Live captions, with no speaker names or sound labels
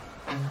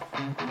The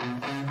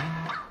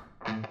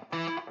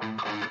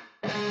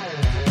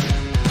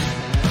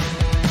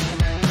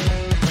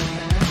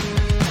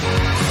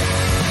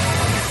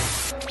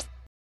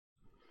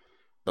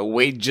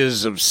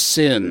wages of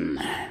sin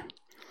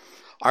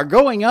are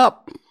going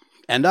up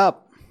and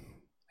up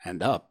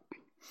and up.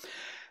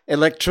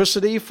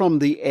 Electricity from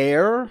the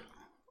air?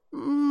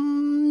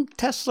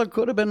 Tesla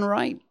could have been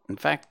right. In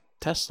fact,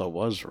 Tesla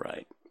was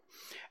right.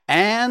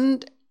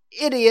 And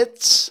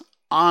idiots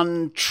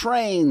on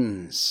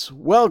trains.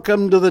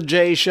 Welcome to the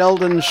Jay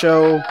Sheldon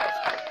Show.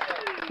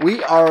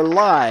 We are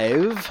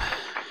live.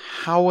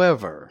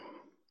 However,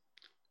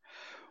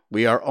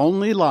 we are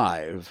only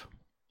live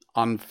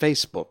on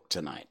Facebook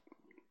tonight.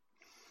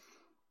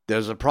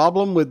 There's a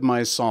problem with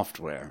my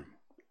software.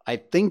 I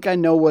think I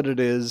know what it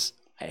is.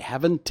 I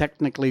haven't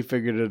technically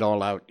figured it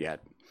all out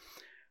yet.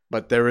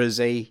 But there is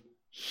a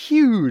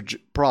huge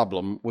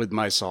problem with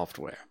my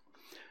software.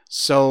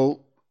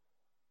 So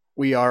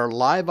we are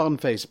live on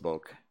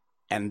Facebook,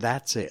 and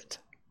that's it.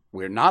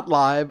 We're not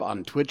live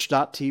on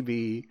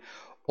twitch.tv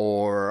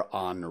or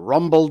on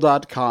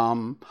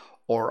rumble.com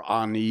or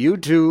on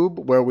YouTube,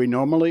 where we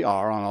normally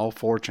are on all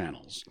four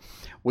channels.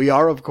 We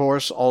are, of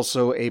course,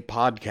 also a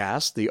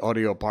podcast, the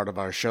audio part of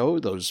our show.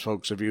 Those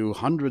folks of you,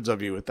 hundreds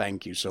of you,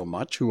 thank you so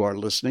much, who are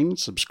listening.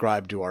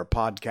 Subscribe to our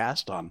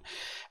podcast on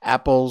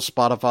Apple,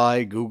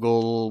 Spotify,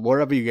 Google,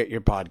 wherever you get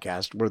your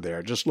podcast. We're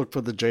there. Just look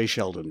for The Jay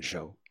Sheldon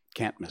Show.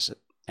 Can't miss it.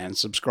 And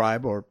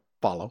subscribe or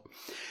follow.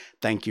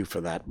 Thank you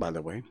for that, by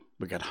the way.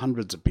 We got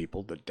hundreds of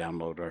people that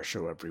download our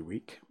show every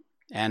week.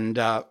 And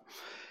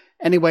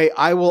anyway,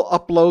 I will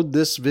upload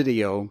this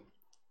video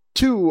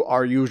to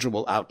our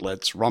usual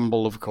outlets,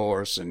 Rumble, of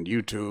course, and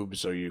YouTube,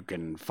 so you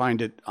can find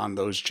it on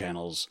those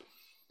channels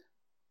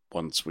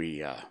once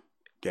we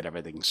get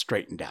everything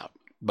straightened out.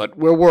 But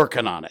we're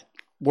working on it.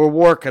 We're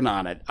working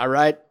on it, all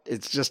right?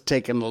 It's just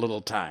taking a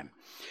little time.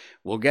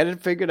 We'll get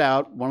it figured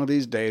out one of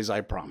these days,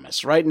 I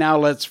promise. Right now,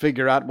 let's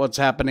figure out what's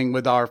happening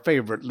with our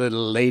favorite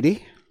little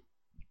lady.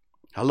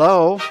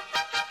 Hello?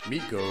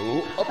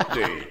 Miko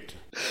update.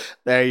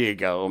 There you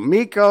go.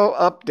 Miko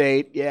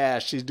update. Yeah,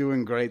 she's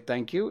doing great.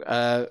 Thank you.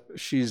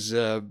 She's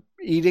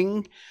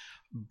eating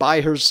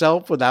by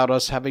herself without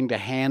us having to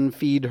hand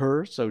feed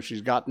her. So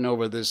she's gotten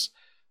over this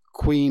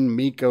Queen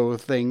Miko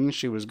thing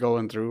she was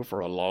going through for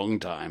a long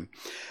time.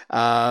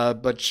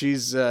 But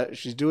she's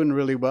doing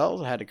really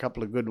well. Had a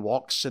couple of good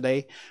walks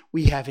today.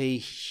 We have a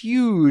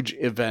huge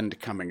event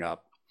coming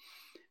up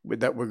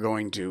that we're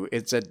going to.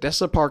 It's at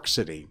Desa Park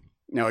City.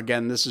 Now,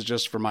 again, this is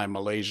just for my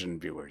Malaysian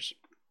viewers.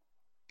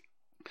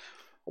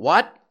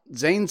 What?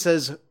 Zane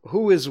says,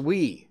 who is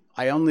we?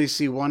 I only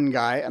see one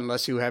guy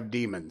unless you have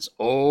demons.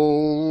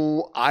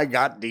 Oh, I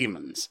got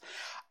demons.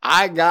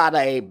 I got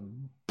a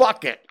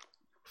bucket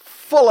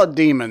full of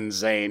demons,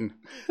 Zane.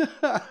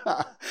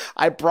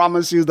 I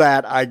promise you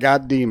that. I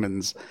got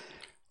demons.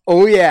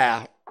 Oh,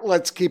 yeah.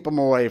 Let's keep them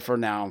away for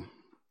now.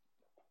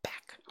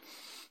 Back.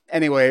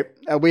 Anyway,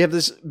 we have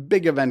this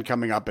big event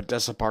coming up at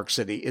Desa Park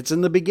City. It's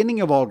in the beginning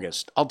of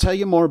August. I'll tell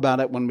you more about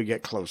it when we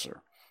get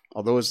closer,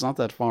 although it's not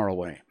that far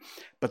away.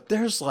 But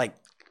there's like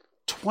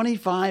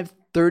 25,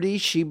 30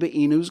 Shiba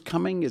Inus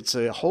coming. It's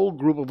a whole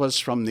group of us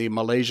from the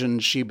Malaysian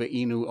Shiba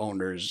Inu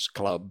Owners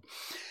Club.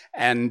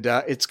 And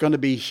it's going to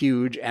be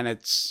huge. And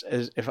it's,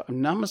 if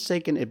I'm not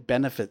mistaken, it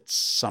benefits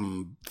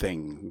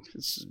something.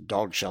 It's a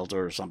dog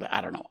shelter or something.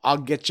 I don't know. I'll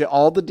get you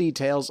all the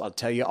details. I'll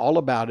tell you all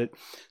about it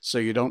so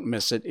you don't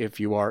miss it if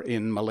you are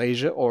in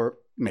Malaysia or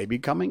maybe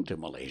coming to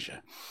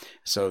Malaysia.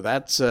 So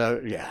that's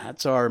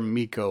our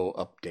Miko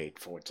update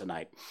for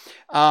tonight.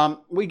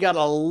 We got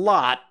a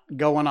lot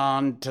going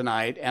on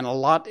tonight and a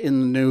lot in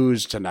the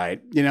news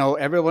tonight. You know,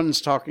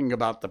 everyone's talking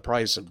about the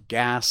price of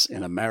gas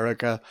in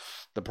America,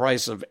 the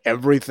price of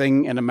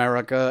everything in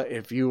America.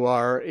 If you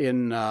are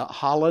in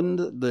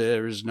Holland,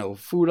 there's no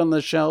food on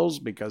the shelves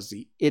because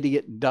the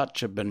idiot Dutch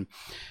have been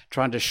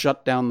trying to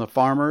shut down the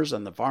farmers,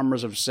 and the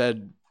farmers have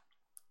said,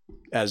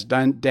 as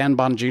Dan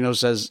Bongino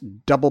says,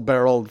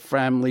 double-barreled,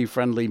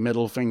 family-friendly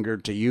middle finger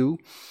to you.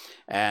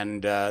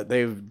 And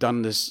they've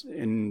done this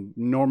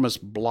enormous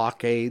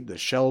blockade. The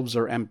shelves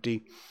are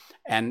empty.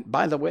 And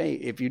by the way,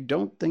 if you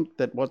don't think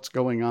that what's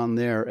going on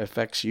there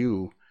affects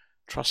you,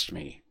 trust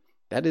me,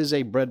 that is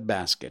a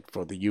breadbasket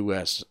for the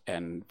U.S.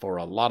 and for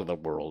a lot of the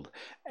world.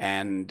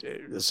 And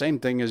the same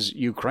thing as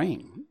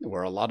Ukraine,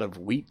 where a lot of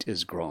wheat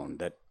is grown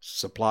that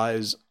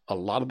supplies a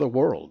lot of the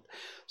world.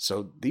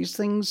 So these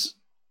things,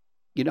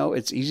 you know,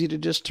 it's easy to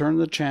just turn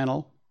the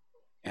channel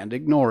and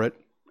ignore it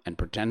and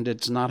pretend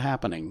it's not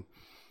happening.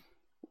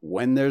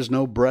 When there's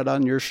no bread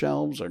on your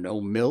shelves or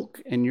no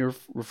milk in your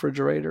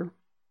refrigerator,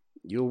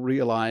 you'll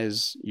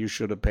realize you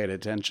should have paid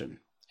attention.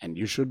 And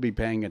you should be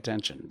paying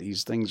attention.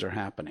 These things are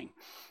happening.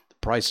 The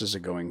prices are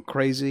going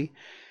crazy.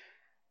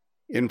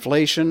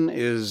 Inflation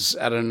is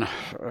at an...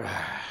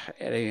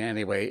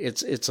 anyway,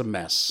 it's a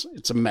mess.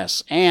 It's a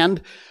mess.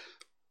 And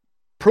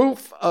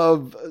proof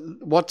of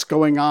what's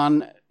going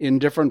on in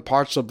different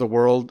parts of the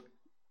world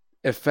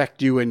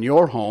affect you in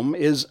your home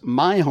is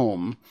my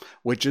home,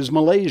 which is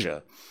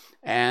Malaysia.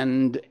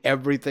 and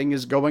everything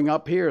is going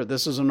up here.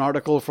 This is an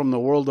article from the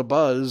World of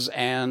Buzz,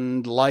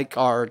 and like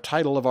our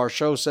title of our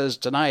show says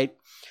tonight,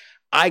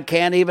 I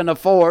can't even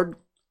afford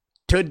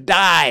to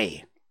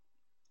die.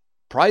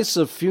 Price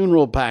of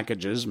funeral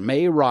packages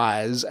may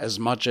rise as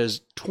much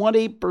as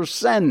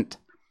 20%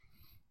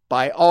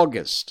 by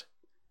August.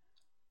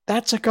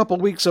 That's a couple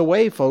weeks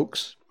away,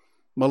 folks.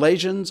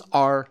 Malaysians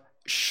are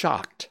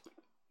shocked.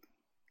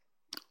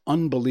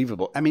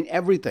 Unbelievable. I mean,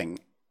 everything.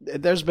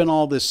 There's been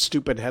all this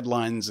stupid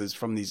headlines is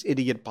from these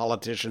idiot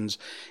politicians.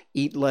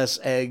 Eat less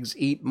eggs,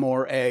 eat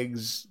more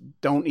eggs,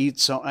 don't eat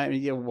so,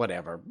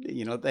 whatever.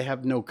 They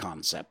have no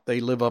concept. They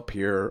live up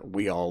here.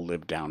 We all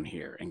live down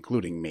here,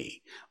 including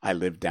me. I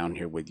live down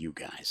here with you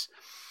guys.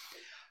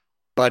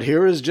 But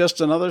here is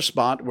just another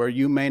spot where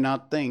you may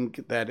not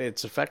think that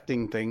it's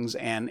affecting things,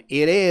 and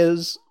it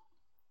is.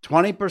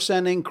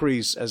 20%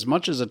 increase, as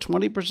much as a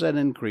 20%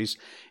 increase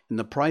in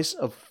the price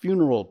of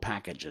funeral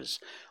packages.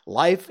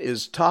 Life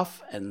is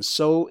tough, and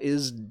so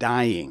is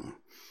dying.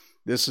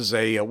 This is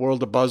a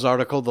World of Buzz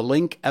article. The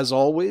link, as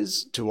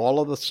always, to all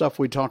of the stuff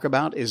we talk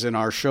about is in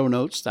our show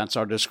notes. That's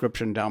our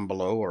description down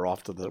below, or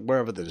off to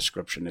wherever the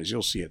description is.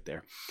 You'll see it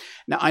there.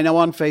 Now, I know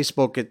on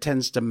Facebook it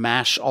tends to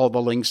mash all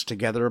the links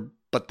together,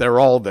 but they're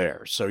all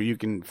there, so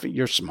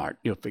you're smart.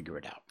 You'll figure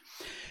it out.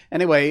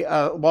 Anyway,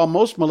 while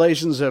most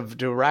Malaysians have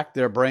to rack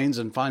their brains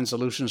and find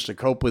solutions to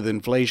cope with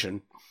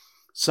inflation,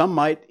 some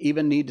might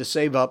even need to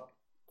save up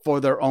for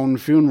their own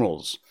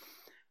funerals.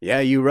 Yeah,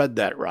 you read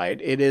that right.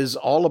 It is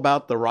all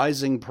about the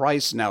rising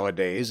price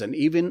nowadays, and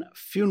even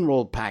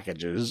funeral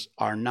packages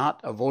are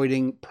not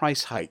avoiding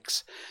price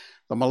hikes.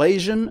 The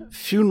Malaysian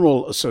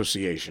Funeral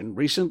Association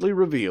recently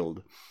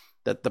revealed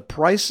that the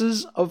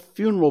prices of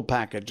funeral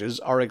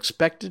packages are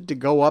expected to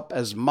go up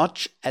as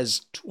much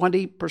as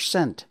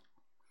 20%.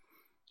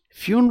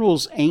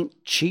 Funerals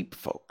ain't cheap,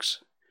 folks.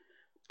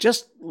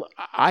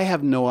 I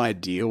have no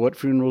idea what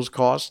funerals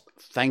cost.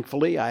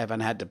 Thankfully, I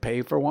haven't had to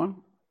pay for one.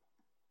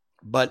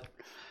 But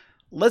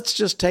let's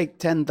just take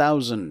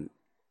 10,000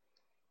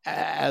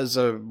 as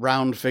a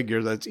round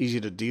figure that's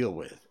easy to deal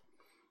with.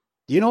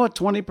 Do you know what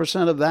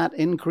 20% of that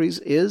increase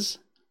is?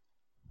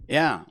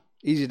 Yeah,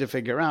 easy to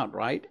figure out,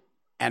 right?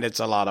 And it's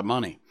a lot of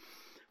money.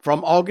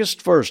 From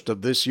August 1st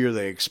of this year,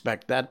 they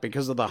expect that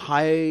because of the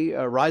high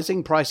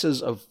rising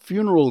prices of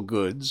funeral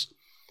goods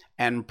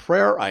and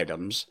prayer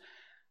items.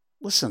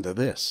 Listen to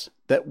this,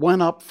 that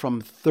went up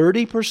from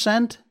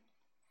 30%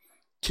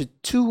 to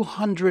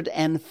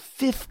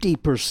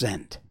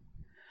 250%.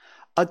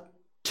 A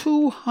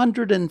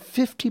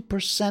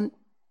 250%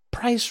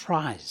 price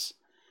rise.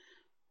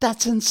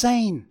 That's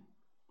insane.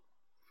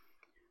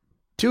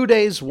 2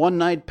 days, 1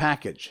 night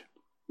package.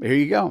 Here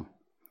you go.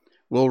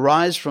 Will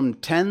rise from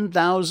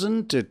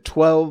 10,000 to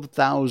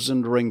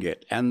 12,000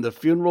 ringgit. And the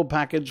funeral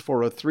package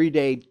for a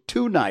 3-day,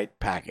 2-night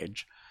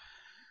package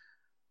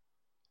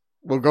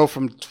will go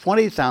from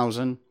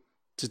 20,000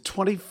 to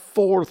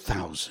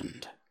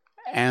 24,000,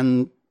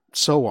 and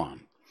so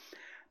on.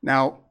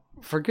 Now,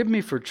 forgive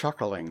me for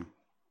chuckling,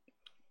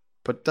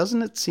 but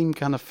doesn't it seem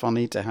kind of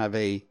funny to have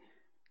a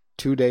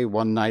 2-day,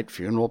 1-night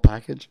funeral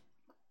package?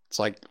 It's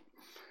like,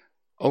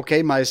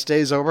 okay, my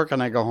stay's over.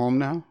 Can I go home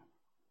now?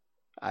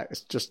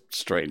 It's just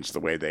strange the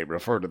way they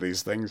refer to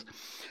these things.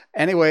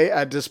 Anyway,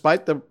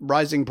 despite the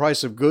rising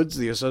price of goods,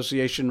 the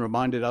association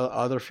reminded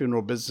other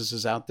funeral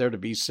businesses out there to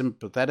be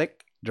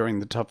sympathetic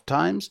during the tough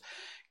times.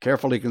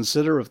 Carefully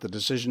consider if the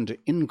decision to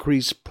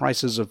increase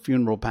prices of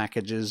funeral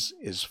packages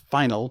is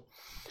final.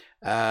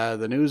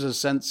 The news has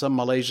sent some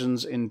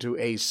Malaysians into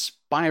a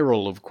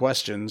spiral of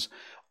questions.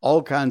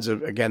 All kinds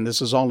of, again,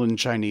 this is all in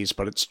Chinese,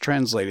 but it's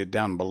translated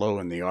down below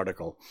in the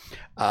article.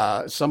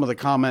 Some of the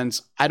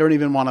comments, I don't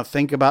even want to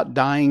think about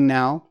dying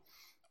now.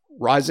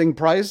 Rising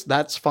price,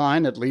 that's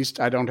fine. At least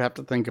I don't have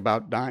to think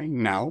about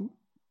dying now.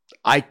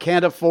 I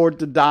can't afford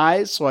to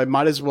die, so I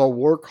might as well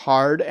work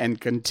hard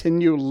and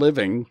continue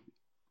living.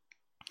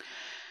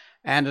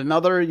 And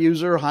another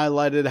user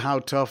highlighted how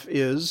tough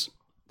is.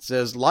 It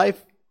says,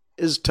 life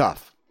is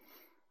tough,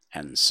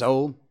 and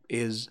so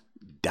is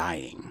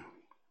dying.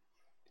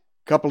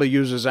 A couple of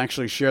users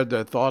actually shared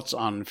their thoughts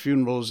on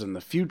funerals in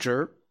the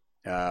future,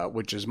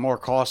 which is more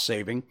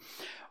cost-saving.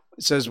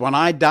 It says, when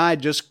I die,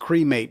 just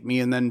cremate me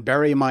and then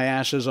bury my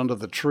ashes under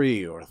the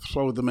tree or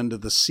throw them into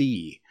the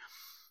sea.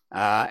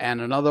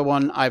 And another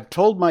one, I've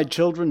told my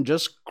children,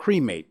 just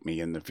cremate me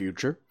in the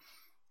future.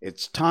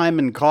 It's time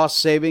and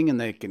cost-saving, and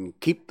they can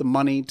keep the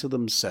money to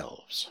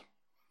themselves.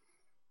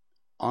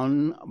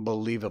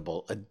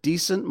 Unbelievable. A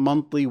decent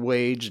monthly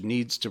wage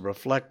needs to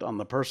reflect on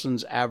the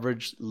person's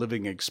average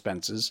living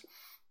expenses,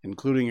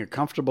 including a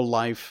comfortable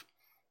life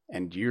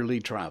and yearly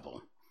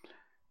travel.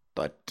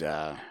 But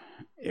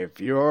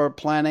if you're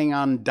planning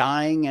on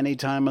dying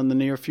anytime in the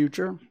near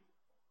future,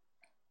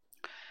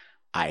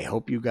 I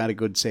hope you got a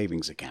good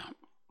savings account.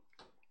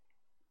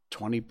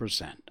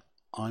 20%.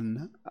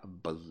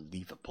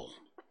 Unbelievable.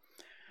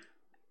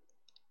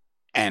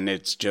 And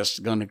it's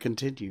just going to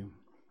continue.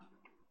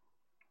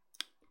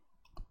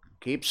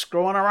 Keep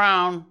screwing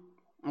around.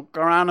 Look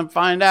around and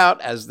find out,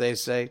 as they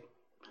say.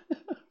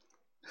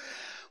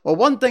 Well,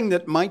 one thing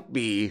that might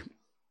be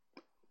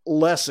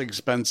less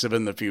expensive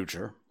in the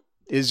future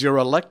is your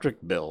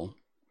electric bill.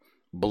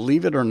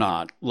 Believe it or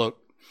not, look,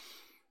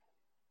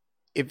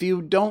 if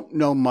you don't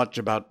know much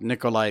about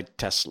Nikola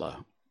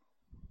Tesla,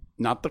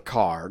 not the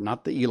car,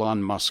 not the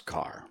Elon Musk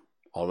car,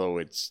 although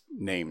it's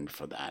named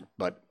for that,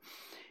 but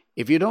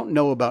if you don't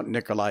know about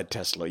Nikola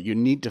Tesla, you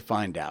need to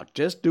find out.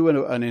 Just do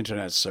an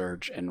internet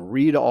search and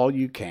read all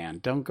you can.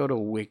 Don't go to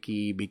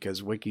Wiki,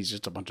 because Wiki's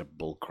just a bunch of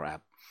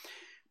bullcrap.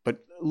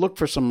 But look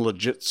for some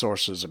legit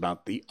sources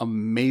about the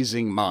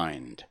amazing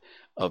mind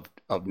of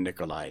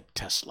Nikola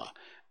Tesla,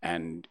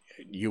 and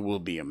you will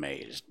be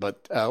amazed.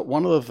 But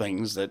one of the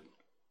things that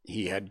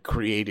he had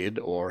created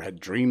or had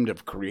dreamed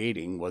of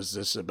creating was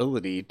this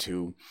ability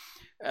to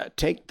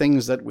take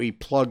things that we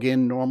plug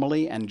in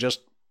normally, and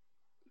just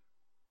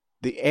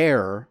the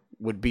air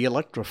would be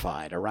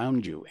electrified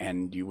around you,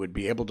 and you would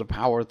be able to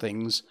power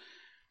things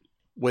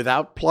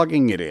without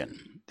plugging it in.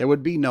 There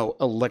would be no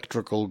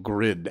electrical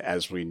grid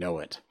as we know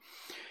it.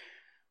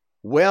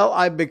 Well,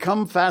 I've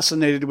become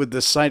fascinated with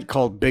this site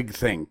called Big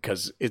Think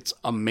because it's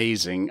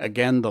amazing.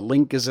 Again, the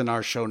link is in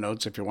our show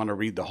notes if you want to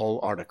read the whole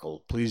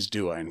article. Please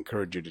do. I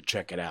encourage you to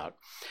check it out.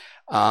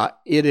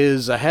 It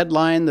is a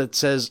headline that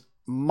says,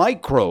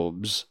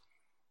 microbes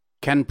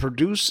can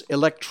produce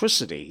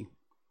electricity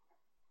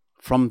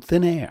from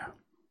thin air.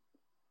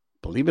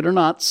 Believe it or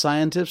not,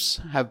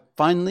 scientists have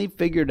finally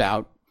figured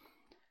out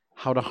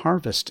how to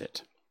harvest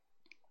it.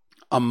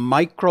 A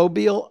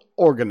microbial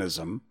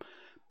organism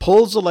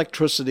pulls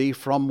electricity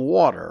from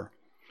water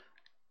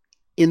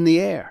in the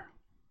air.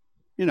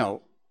 You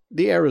know,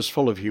 the air is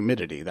full of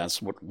humidity.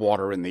 That's what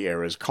water in the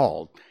air is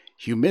called.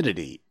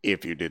 Humidity,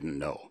 if you didn't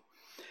know.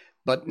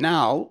 But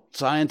now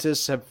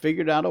scientists have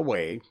figured out a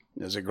way,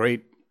 there's a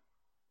great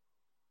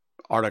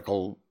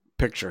article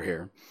picture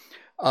here,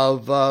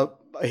 of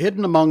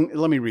hidden among,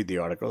 let me read the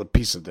article, a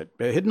piece of it.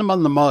 Hidden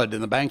among the mud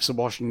in the banks of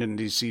Washington,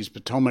 D.C.'s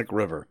Potomac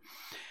River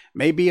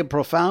may be a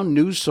profound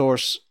new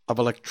source of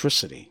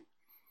electricity.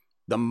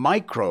 The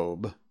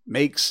microbe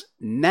makes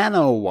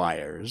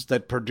nanowires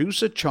that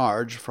produce a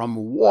charge from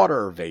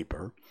water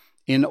vapor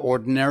in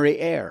ordinary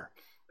air.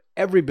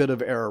 Every bit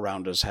of air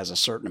around us has a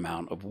certain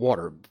amount of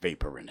water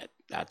vapor in it.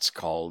 That's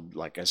called,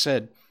 like I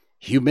said,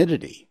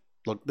 humidity.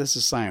 Look, this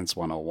is Science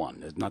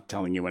 101. It's not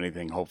telling you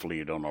anything hopefully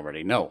you don't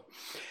already know.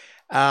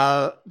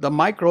 The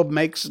microbe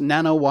makes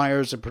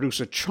nanowires that produce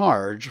a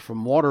charge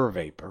from water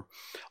vapor,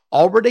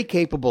 already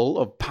capable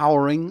of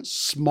powering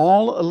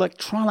small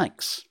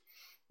electronics.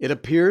 It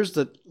appears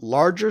that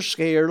larger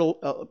scale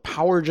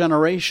power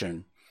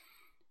generation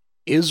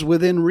is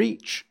within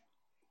reach.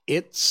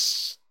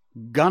 It's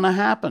gonna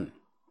happen.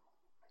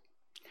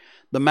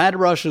 The mad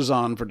rush is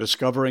on for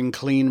discovering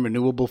clean,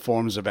 renewable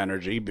forms of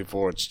energy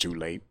before it's too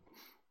late.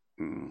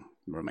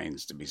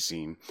 Remains to be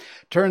seen.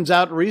 Turns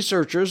out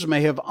researchers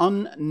may have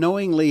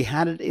unknowingly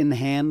had it in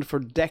hand for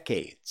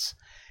decades.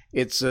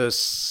 It's a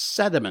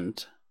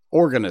sediment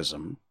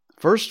organism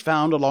first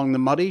found along the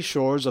muddy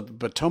shores of the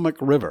Potomac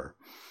River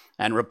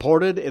and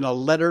reported in a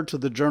letter to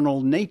the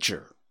journal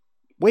Nature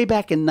way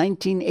back in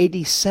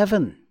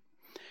 1987.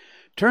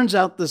 Turns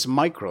out this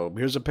microbe,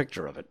 here's a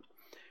picture of it,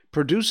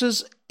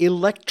 produces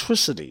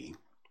electricity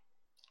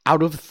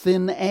out of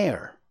thin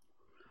air.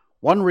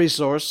 One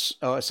resource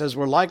says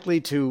we're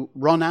unlikely to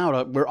run out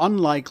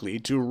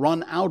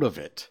of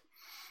it.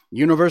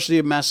 University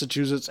of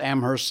Massachusetts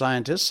Amherst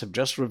scientists have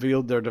just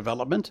revealed their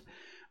development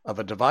of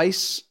a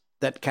device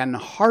that can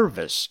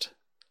harvest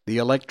the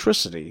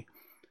electricity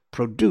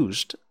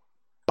produced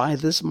by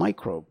this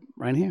microbe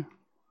right here.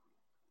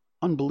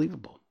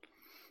 Unbelievable.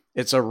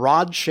 It's a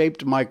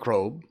rod-shaped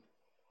microbe,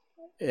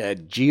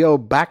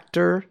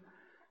 Geobacter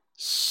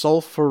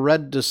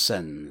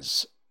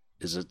sulphuredescens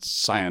is its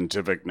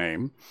scientific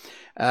name.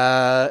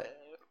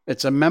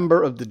 It's a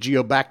member of the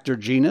Geobacter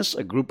genus,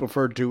 a group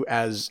referred to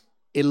as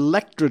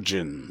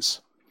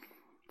electrogens,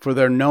 for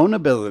their known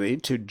ability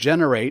to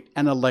generate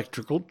an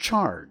electrical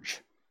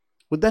charge.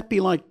 Would that be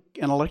like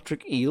an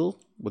electric eel?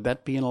 Would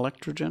that be an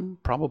electrogen?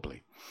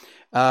 Probably.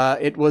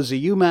 It was a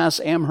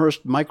UMass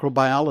Amherst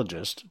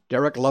microbiologist,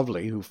 Derek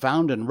Lovely, who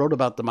found and wrote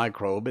about the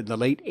microbe in the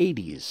late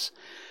 80s.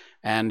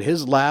 And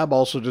his lab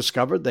also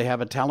discovered they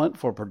have a talent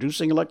for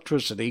producing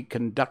electricity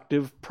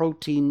conductive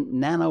protein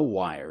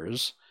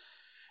nanowires.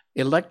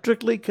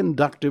 Electrically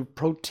conductive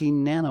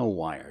protein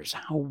nanowires.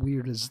 How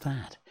weird is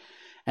that?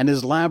 And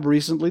his lab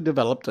recently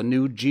developed a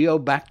new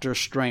Geobacter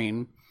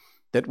strain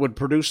that would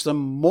produce them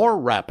more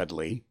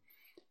rapidly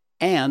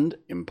and,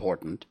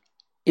 important,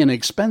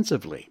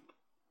 inexpensively.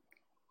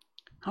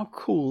 How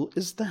cool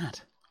is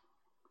that?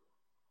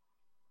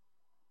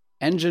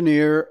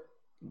 Engineer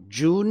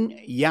Jun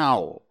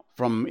Yao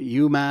from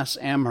UMass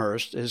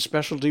Amherst, his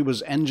specialty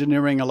was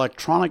engineering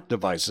electronic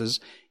devices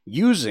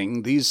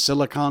using these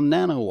silicon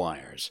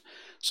nanowires.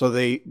 So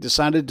they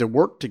decided to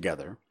work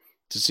together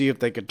to see if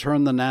they could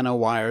turn the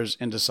nanowires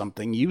into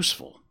something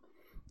useful.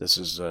 This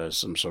is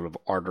some sort of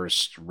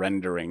artist's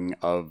rendering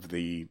of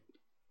the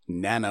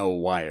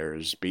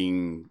nanowires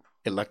being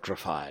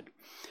electrified.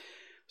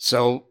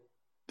 So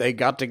they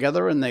got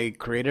together and they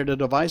created a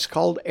device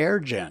called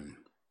AirGen,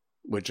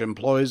 which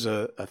employs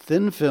a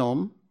thin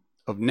film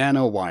of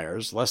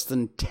nanowires less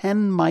than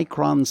 10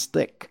 microns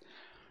thick,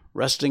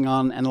 resting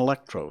on an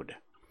electrode.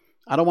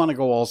 I don't want to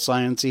go all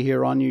sciencey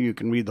here on you. You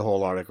can read the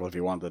whole article if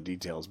you want the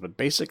details. But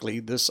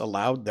basically, this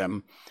allowed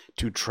them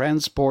to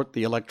transport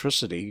the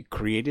electricity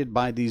created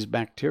by these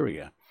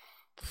bacteria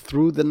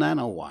through the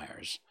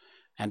nanowires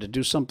and to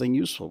do something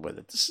useful with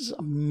it. This is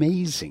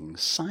amazing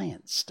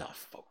science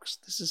stuff, folks.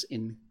 This is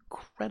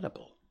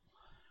incredible.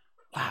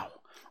 Wow.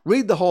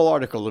 Read the whole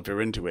article if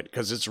you're into it,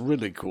 because it's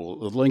really cool.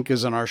 The link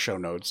is in our show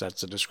notes.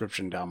 That's the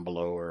description down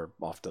below or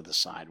off to the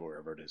side,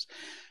 wherever it is.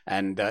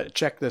 And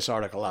check this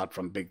article out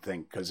from Big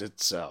Think, because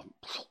it's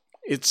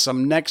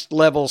some next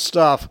level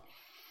stuff.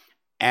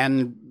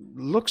 And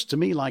looks to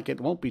me like it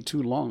won't be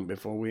too long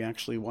before we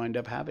actually wind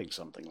up having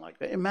something like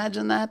that.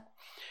 Imagine that.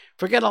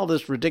 Forget all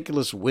this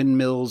ridiculous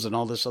windmills and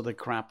all this other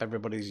crap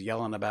everybody's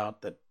yelling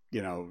about that,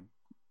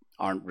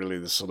 aren't really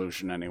the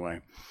solution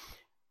anyway.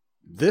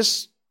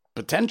 This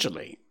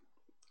potentially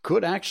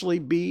could actually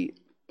be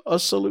a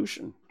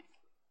solution.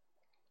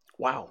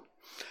 Wow.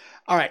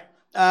 All right.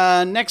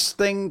 Next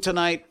thing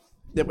tonight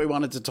that we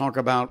wanted to talk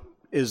about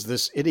is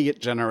this idiot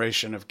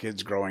generation of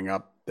kids growing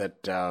up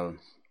that,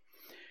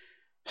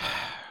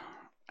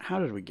 how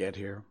did we get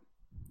here?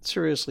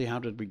 Seriously, how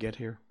did we get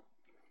here?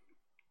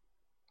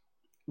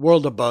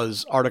 World of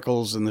Buzz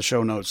articles in the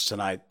show notes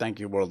tonight. Thank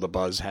you, World of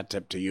Buzz. Hat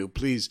tip to you.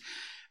 Please,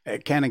 I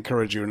can't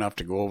encourage you enough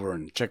to go over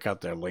and check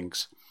out their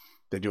links.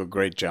 They do a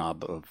great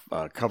job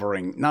of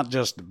covering not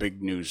just the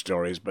big news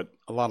stories, but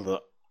a lot of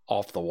the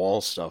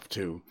off-the-wall stuff,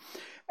 too.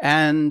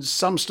 And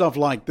some stuff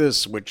like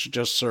this, which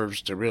just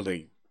serves to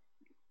really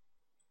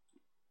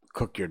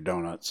cook your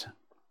donuts.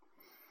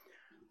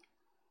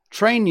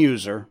 Train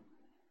user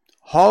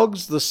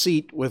hogs the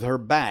seat with her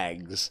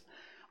bags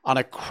on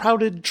a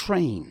crowded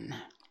train.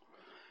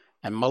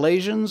 And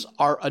Malaysians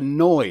are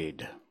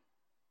annoyed,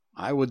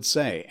 I would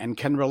say, and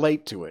can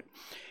relate to it.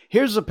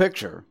 Here's a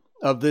picture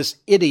of this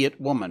idiot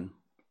woman.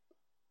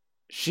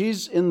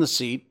 She's in the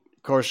seat.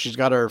 Of course, she's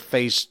got her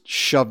face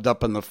shoved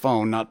up in the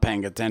phone, not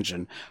paying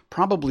attention,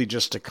 probably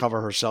just to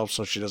cover herself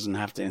so she doesn't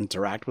have to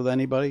interact with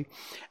anybody.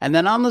 And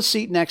then on the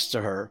seat next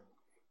to her,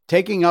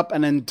 taking up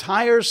an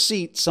entire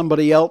seat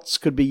somebody else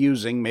could be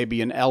using,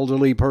 maybe an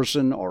elderly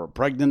person or a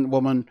pregnant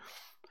woman,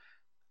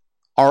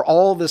 are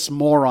all this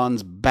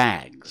moron's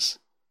bags.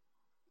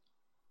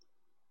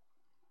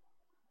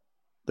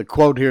 The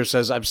quote here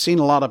says, "I've seen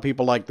a lot of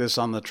people like this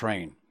on the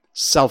train.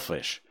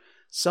 Selfish."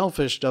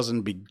 Selfish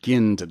doesn't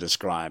begin to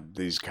describe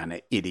these kind of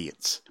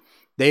idiots.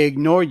 They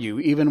ignore you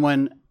even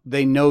when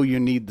they know you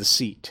need the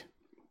seat.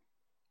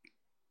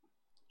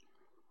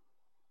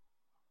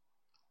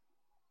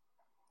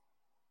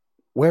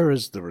 Where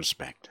is the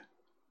respect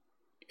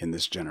in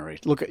this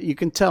generation? Look, you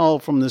can tell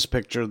from this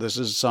picture, this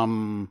is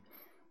some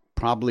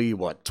probably,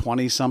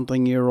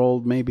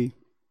 20-something-year-old maybe,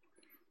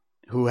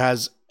 who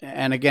has,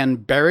 and again,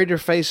 buried her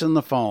face in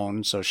the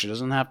phone so she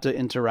doesn't have to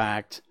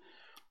interact,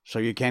 so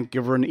you can't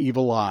give her an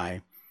evil eye,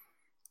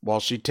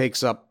 while she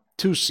takes up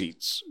 2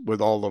 seats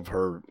with all of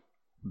her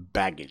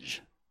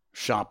baggage,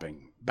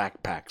 shopping,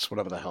 backpacks,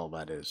 whatever the hell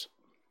that is.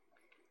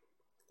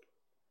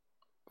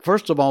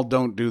 First of all,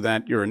 don't do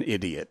that. You're an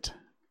idiot.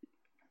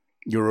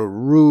 You're a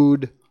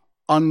rude,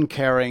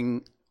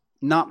 uncaring,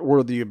 not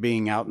worthy of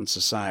being out in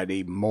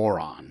society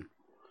moron.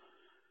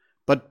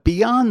 But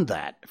beyond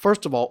that,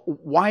 first of all,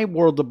 why,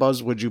 World of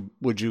Buzz, would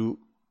you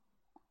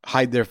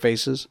hide their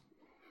faces?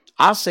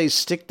 I'll say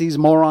stick these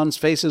morons'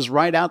 faces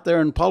right out there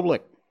in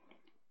public.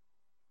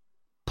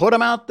 Put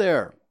them out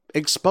there.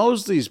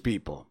 Expose these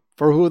people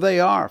for who they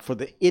are, for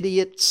the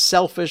idiot,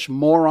 selfish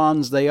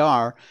morons they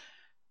are.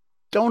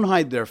 Don't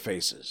hide their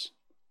faces.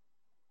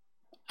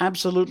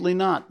 Absolutely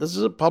not. This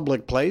is a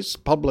public place,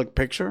 public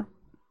picture.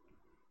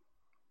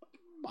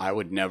 I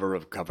would never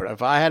have covered.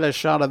 If I had a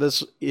shot of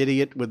this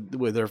idiot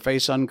with her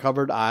face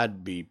uncovered,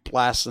 I'd be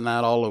blasting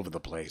that all over the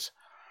place.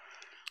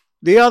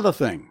 The other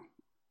thing,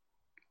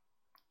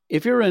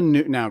 if you're in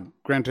now,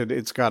 granted,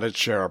 it's got its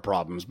share of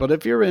problems, but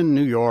if you're in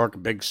New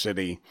York, big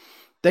city,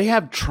 they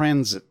have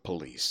transit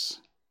police,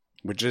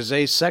 which is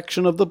a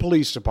section of the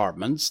police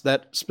departments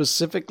that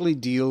specifically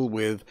deal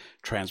with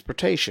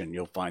transportation.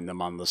 You'll find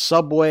them on the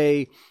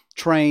subway,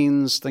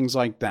 trains, things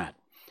like that.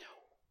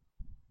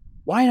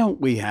 Why don't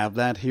we have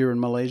that here in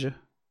Malaysia?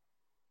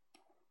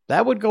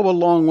 That would go a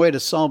long way to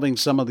solving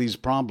some of these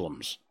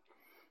problems.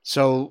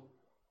 So,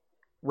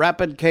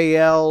 Rapid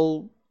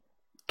KL,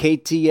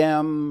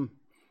 KTM,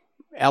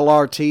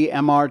 LRT,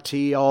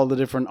 MRT, all the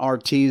different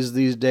RTs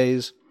these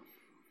days.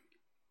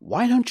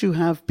 Why don't you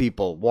have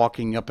people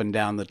walking up and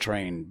down the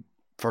train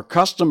for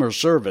customer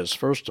service,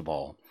 first of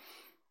all,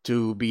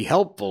 to be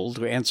helpful,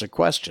 to answer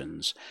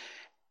questions,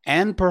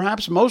 and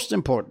perhaps most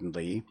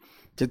importantly,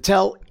 to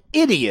tell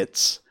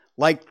idiots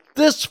like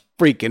this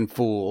freaking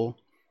fool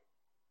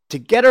to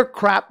get her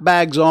crap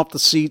bags off the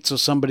seat so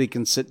somebody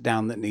can sit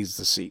down that needs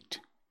the seat.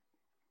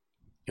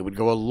 It would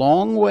go a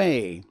long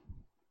way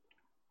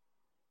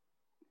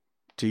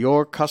to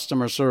your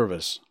customer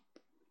service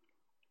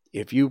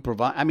if you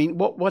provide, I mean,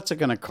 what's it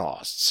going to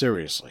cost,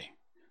 seriously,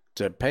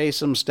 to pay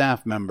some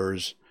staff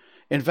members?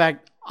 In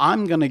fact,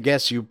 I'm going to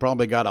guess you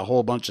probably got a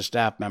whole bunch of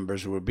staff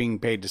members who are being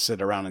paid to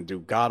sit around and do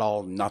God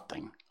all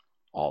nothing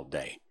all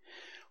day.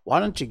 Why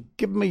don't you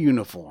give them a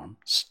uniform,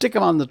 stick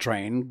them on the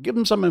train, give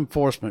them some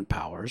enforcement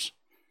powers,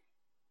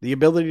 the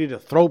ability to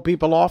throw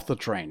people off the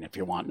train if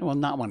you want. Well,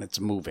 not when it's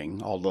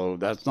moving, although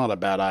that's not a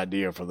bad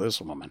idea for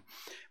this woman.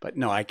 But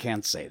no, I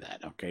can't say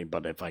that, okay?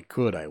 But if I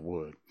could, I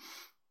would.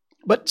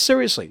 But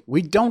seriously,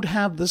 we don't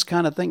have this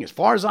kind of thing. As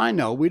far as I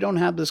know, we don't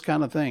have this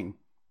kind of thing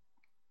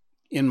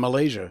in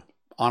Malaysia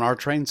on our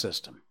train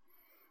system.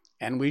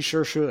 And we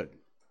sure should.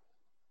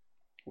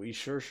 We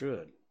sure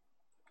should.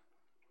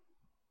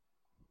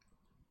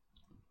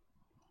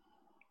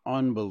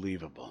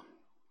 Unbelievable.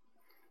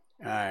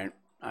 All right,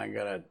 I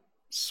got to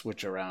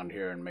switch around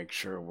here and make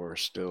sure we're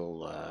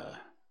still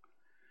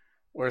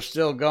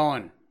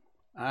going.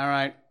 All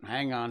right,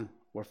 hang on.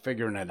 We're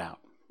figuring it out.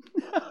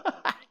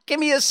 Give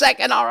me a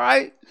second, all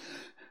right?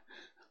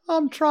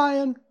 I'm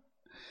trying.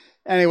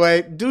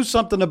 Anyway, do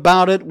something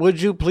about it,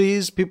 would you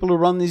please? People who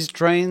run these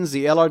trains,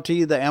 the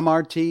LRT, the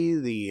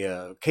MRT,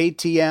 the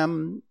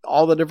KTM,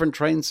 all the different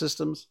train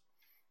systems.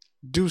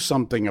 Do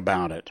something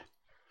about it.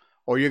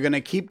 Or you're going to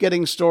keep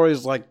getting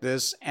stories like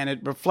this, and it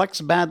reflects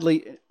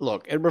badly.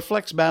 Look, it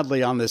reflects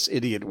badly on this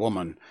idiot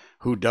woman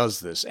who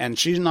does this. And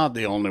she's not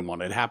the only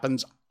one. It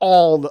happens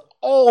all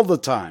the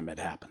time. It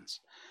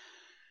happens.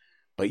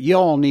 But you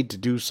all need to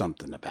do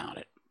something about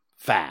it.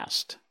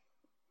 Fast.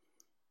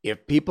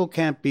 If people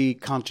can't be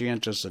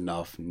conscientious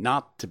enough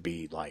not to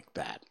be like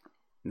that,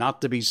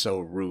 not to be so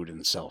rude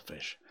and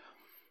selfish,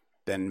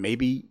 then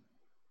maybe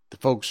the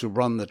folks who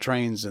run the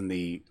trains and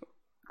the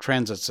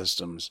transit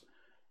systems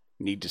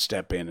need to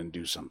step in and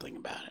do something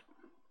about it.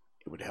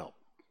 It would help.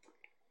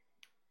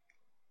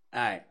 All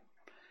right.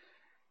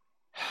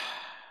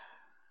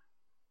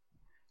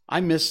 I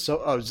missed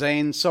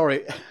Zane,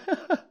 sorry.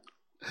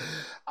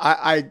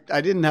 I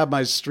didn't have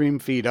my stream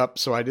feed up,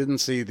 so I didn't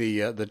see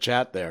the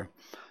chat there.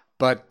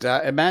 But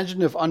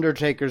imagine if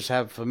undertakers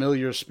have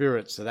familiar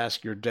spirits that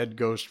ask your dead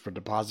ghost for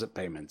deposit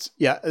payments.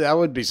 Yeah, that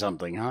would be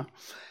something, huh?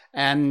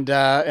 And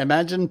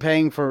imagine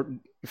paying for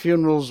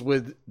funerals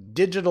with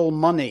digital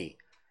money,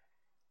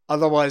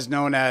 otherwise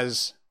known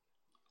as,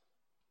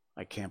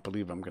 I can't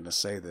believe I'm going to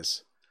say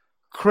this,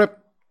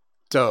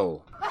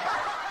 crypto.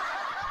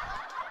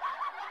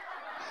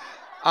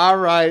 All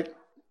right.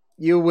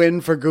 You win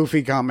for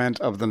Goofy Comment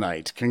of the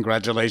Night.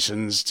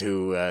 Congratulations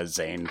to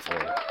Zane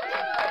for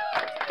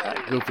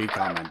Goofy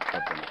Comment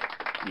of the Night.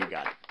 You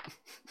got it.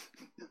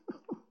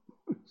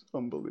 It's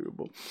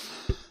unbelievable.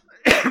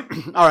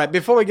 All right,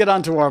 before we get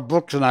on to our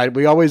book tonight,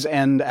 we always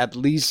end at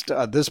least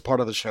this part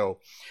of the show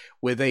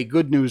with a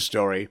good news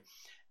story.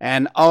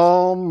 And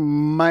oh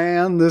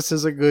man, this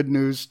is a good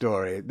news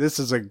story. This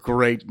is a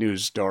great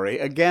news story.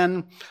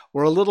 Again,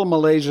 we're a little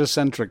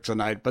Malaysia-centric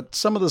tonight, but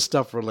some of the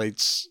stuff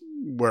relates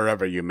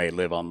wherever you may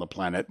live on the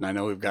planet. And I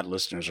know we've got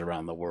listeners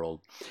around the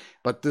world,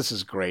 but this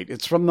is great.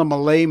 It's from the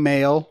Malay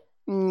Mail,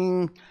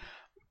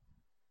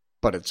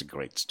 but it's a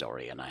great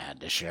story and I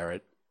had to share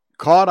it.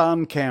 Caught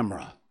on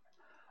camera.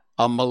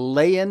 A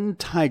Malayan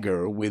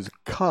tiger with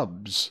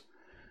cubs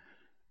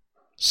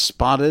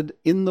spotted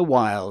in the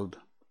wild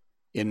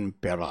in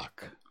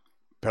Perak.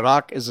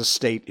 Perak is a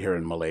state here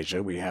in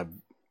Malaysia. We have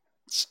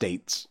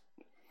states.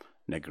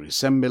 Negeri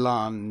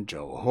Sembilan,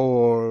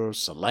 Johor,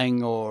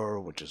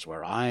 Selangor, which is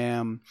where I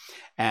am.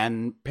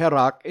 And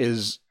Perak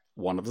is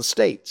one of the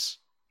states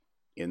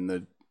in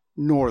the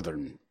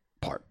northern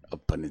part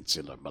of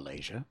peninsular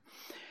Malaysia.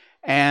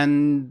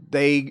 And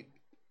they,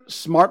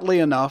 smartly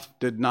enough,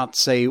 did not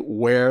say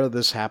where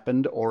this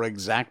happened or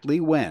exactly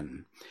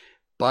when.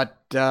 But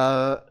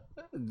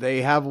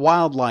they have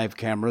wildlife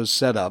cameras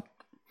set up.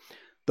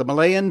 The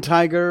Malayan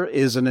tiger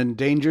is an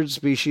endangered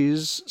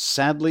species.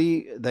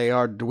 Sadly, they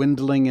are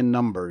dwindling in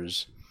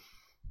numbers.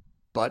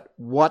 But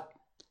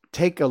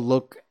take a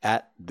look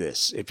at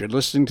this. If you're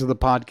listening to the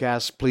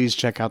podcast, please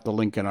check out the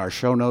link in our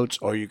show notes,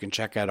 or you can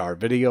check out our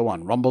video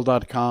on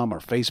rumble.com or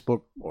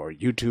Facebook or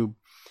YouTube.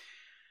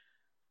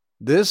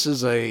 This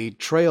is a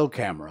trail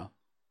camera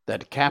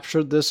that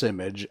captured this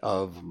image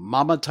of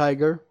Mama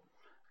Tiger,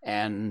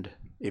 and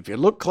if you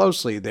look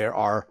closely, there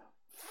are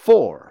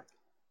 4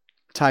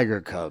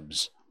 tiger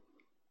cubs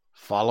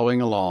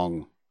following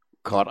along,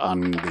 caught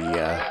on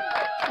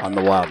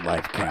the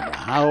wildlife camera.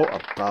 How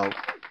about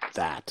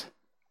that?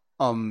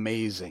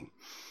 Amazing.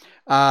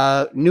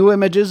 New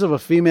images of a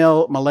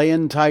female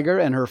Malayan tiger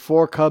and her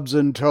 4 cubs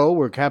in tow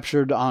were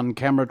captured on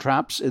camera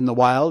traps in the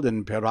wild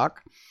in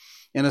Perak.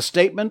 In a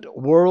statement,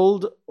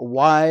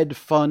 Worldwide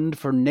Fund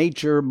for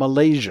Nature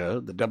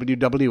Malaysia, the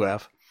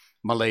WWF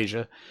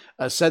Malaysia,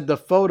 said the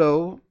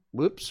photo...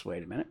 Whoops,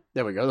 wait a minute.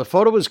 There we go. The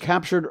photo was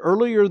captured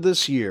earlier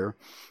this year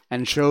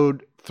and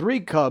showed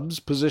 3 cubs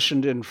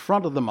positioned in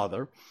front of the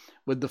mother,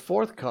 with the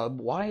 4th cub...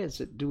 Why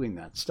is it doing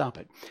that? Stop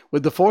it.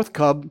 With the 4th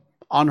cub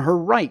on her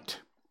right.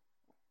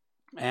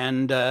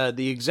 And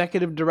the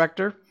executive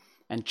director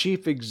and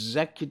chief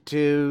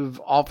executive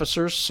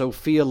officer,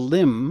 Sophia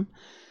Lim,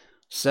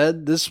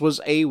 said this was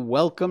a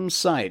welcome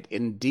sight.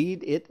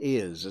 Indeed it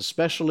is,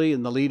 especially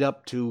in the lead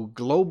up to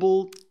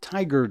Global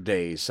Tiger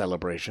Day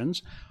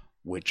celebrations,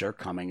 which are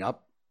coming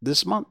up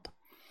this month.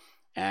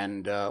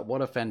 And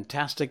what a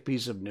fantastic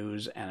piece of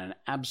news, and an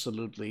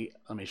absolutely,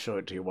 let me show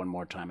it to you one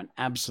more time, an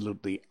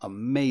absolutely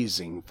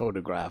amazing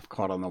photograph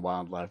caught on the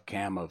wildlife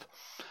cam of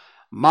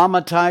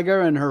Mama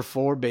Tiger and her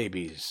 4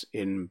 babies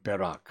in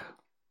Perak.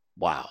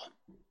 Wow,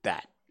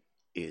 that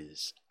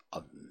is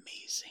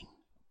amazing.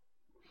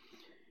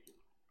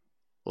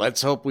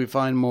 Let's hope we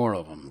find more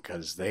of them,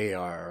 because they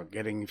are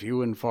getting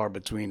few and far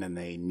between, and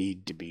they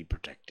need to be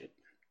protected.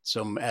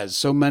 So, as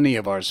so many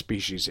of our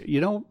species,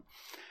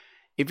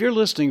 if you're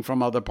listening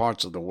from other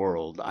parts of the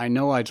world, I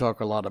know I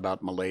talk a lot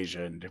about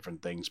Malaysia and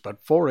different things,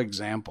 but for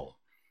example,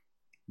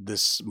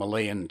 this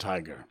Malayan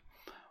tiger,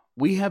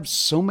 we have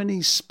so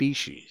many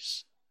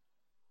species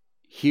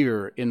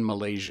here in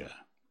Malaysia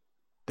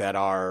that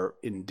are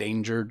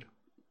endangered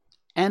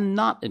and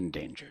not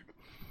endangered.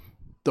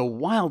 The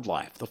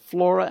wildlife, the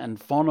flora and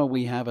fauna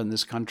we have in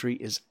this country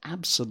is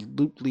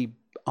absolutely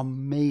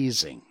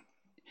amazing.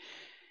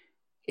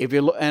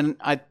 And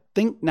I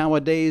think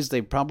nowadays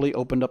they've probably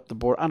opened up the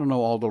board. I don't know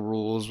all the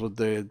rules with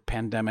the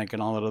pandemic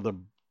and all that other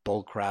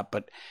bull crap,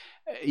 but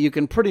you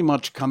can pretty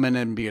much come in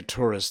and be a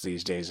tourist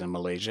these days in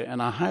Malaysia,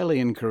 and I highly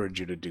encourage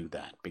you to do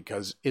that,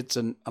 because it's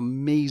an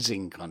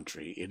amazing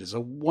country. It is a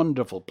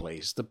wonderful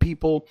place. The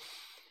people,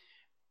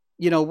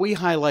 we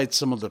highlight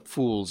some of the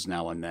fools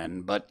now and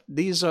then, but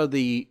these are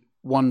the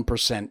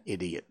 1%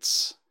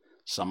 idiots.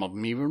 Some of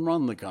them even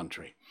run the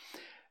country.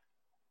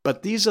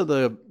 But these are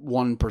the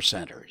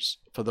 1%ers.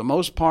 For the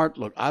most part,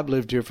 look, I've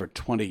lived here for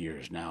 20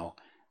 years now.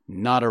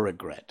 Not a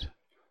regret.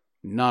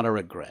 Not a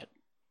regret.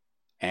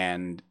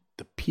 And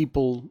the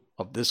people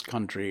of this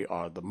country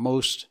are the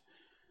most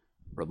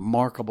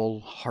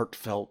remarkable,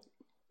 heartfelt,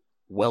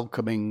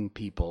 welcoming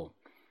people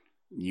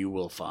you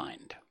will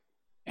find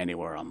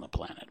anywhere on the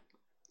planet.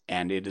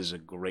 And it is a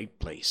great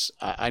place.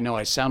 I know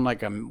I sound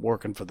like I'm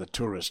working for the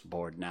tourist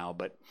board now,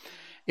 but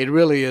it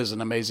really is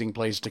an amazing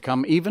place to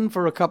come, even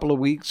for a couple of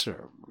weeks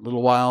or a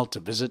little while, to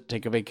visit,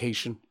 take a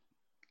vacation.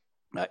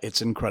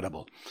 It's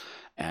incredible.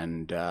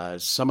 And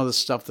some of the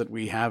stuff that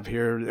we have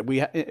here,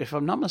 if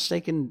I'm not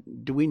mistaken,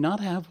 do we not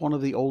have one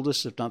of the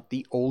oldest, if not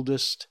the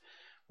oldest,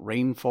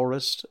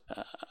 rainforest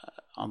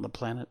on the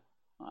planet?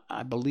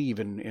 I believe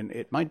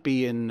it might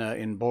be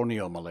in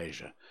Borneo,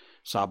 Malaysia,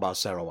 Sabah,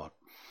 Sarawak.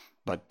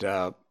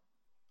 But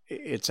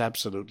it's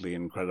absolutely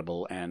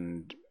incredible,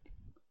 and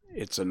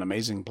it's an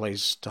amazing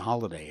place to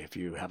holiday if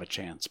you have a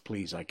chance.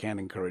 Please, I can't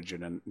encourage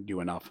you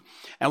enough.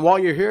 And while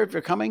you're here, if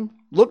you're coming,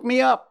 look me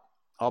up.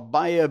 I'll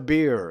buy you a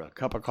beer, a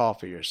cup of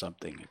coffee or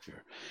something if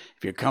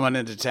you're coming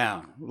into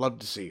town. Love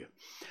to see you.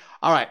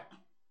 All right.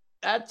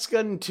 That's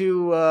going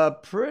to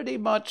pretty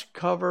much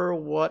cover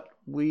what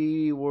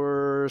we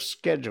were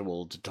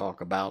scheduled to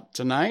talk about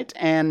tonight.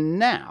 And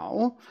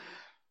now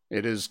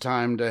it is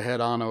time to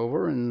head on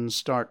over and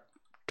start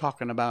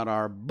talking about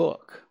our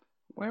book.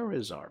 Where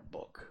is our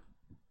book?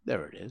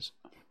 There it is.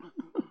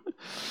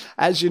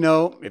 As you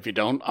know, if you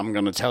don't, I'm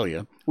going to tell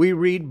you, we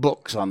read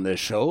books on this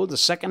show. The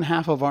second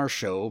half of our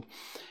show,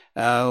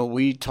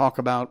 we talk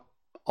about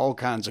all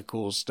kinds of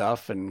cool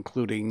stuff,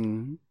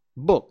 including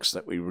books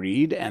that we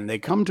read, and they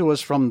come to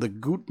us from the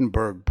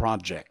Gutenberg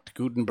Project,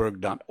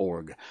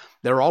 gutenberg.org.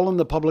 They're all in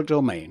the public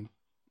domain,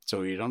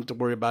 so you don't have to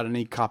worry about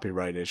any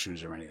copyright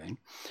issues or anything.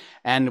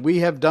 And we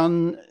have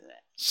done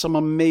some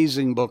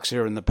amazing books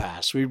here in the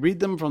past. We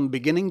read them from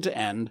beginning to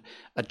end,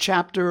 a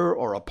chapter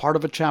or a part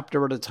of a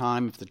chapter at a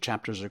time if the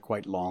chapters are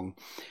quite long,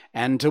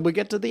 until we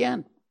get to the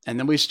end. And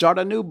then we start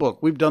a new book.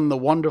 We've done The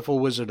Wonderful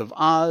Wizard of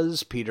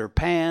Oz, Peter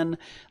Pan,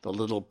 The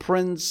Little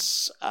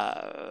Prince,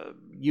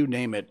 you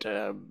name it,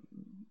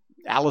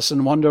 Alice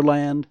in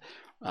Wonderland,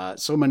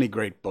 so many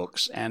great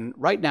books. And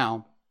right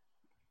now,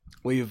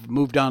 we've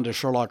moved on to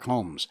Sherlock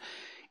Holmes.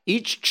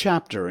 Each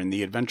chapter in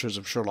the Adventures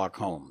of Sherlock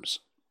Holmes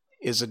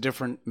is a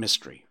different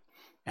mystery,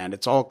 and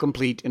it's all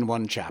complete in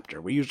one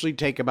chapter. We usually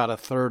take about a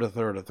third of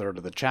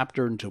the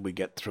chapter until we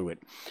get through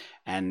it,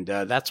 and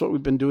that's what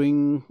we've been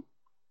doing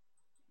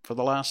for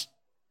the last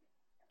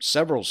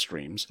several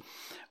streams.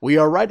 We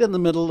are right in the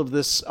middle of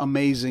this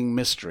amazing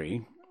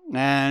mystery,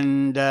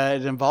 and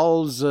it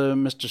involves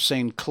Mr.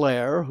 St.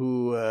 Clair,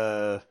 who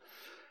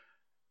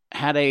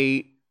had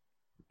a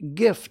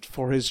gift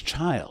for his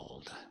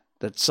child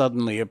that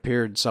suddenly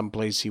appeared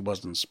someplace he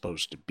wasn't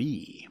supposed to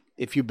be.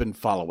 If you've been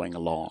following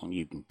along,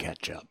 you can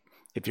catch up.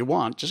 If you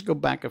want, just go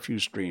back a few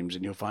streams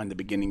and you'll find the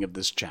beginning of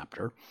this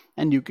chapter,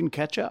 and you can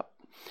catch up,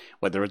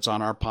 whether it's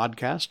on our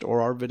podcast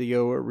or our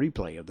video or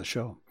replay of the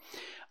show.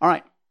 All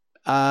right.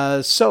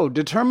 So,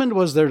 determined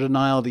was their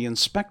denial, the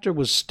inspector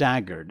was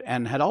staggered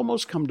and had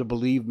almost come to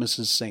believe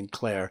Mrs. St.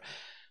 Clair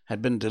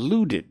had been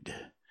deluded,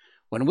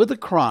 when with a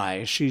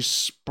cry she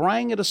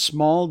sprang at a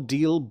small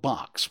deal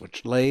box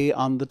which lay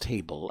on the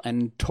table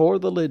and tore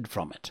the lid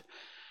from it.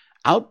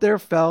 Out there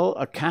fell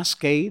a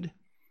cascade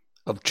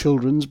of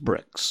children's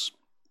bricks.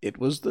 It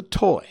was the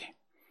toy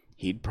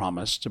he'd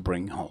promised to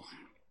bring home.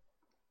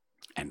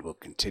 And we'll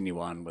continue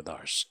on with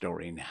our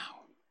story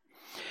now.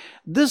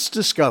 This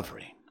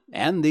discovery,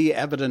 and the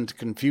evident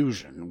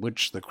confusion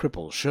which the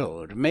cripple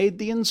showed, made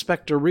the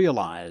inspector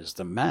realize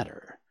the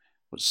matter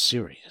was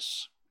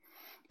serious.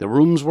 The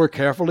rooms were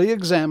carefully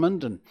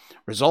examined, and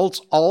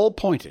results all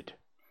pointed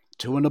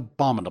to an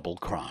abominable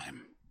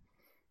crime.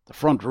 The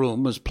front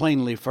room was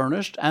plainly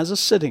furnished as a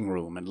sitting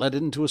room and led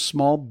into a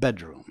small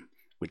bedroom,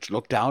 which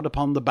looked out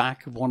upon the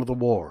back of one of the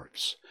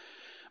wharves.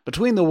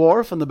 Between the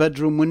wharf and the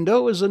bedroom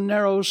window is a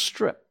narrow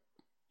strip,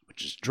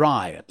 which is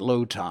dry at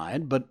low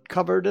tide, but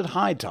covered at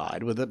high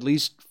tide with at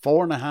least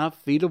 4.5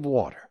 feet of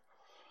water.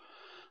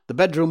 The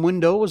bedroom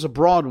window was a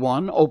broad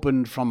one,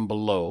 opened from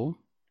below.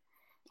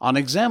 On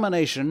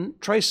examination,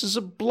 traces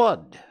of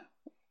blood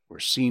were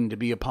seen to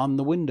be upon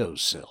the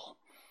window-sill,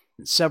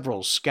 and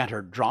several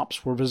scattered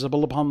drops were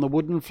visible upon the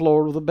wooden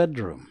floor of the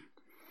bedroom.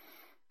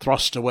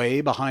 Thrust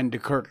away behind a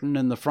curtain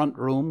in the front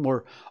room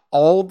were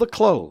all the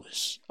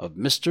clothes of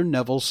Mr.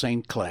 Neville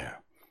St.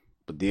 Clair,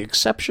 with the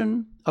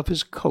exception of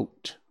his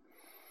coat.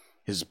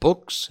 His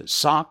books, his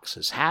socks,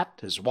 his hat,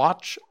 his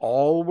watch,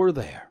 all were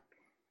there.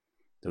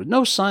 There was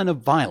no sign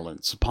of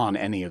violence upon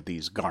any of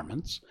these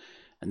garments,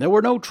 and there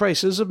were no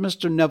traces of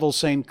Mr. Neville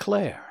St.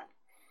 Clair.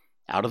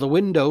 Out of the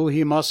window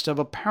he must have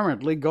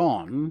apparently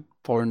gone,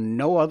 for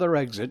no other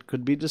exit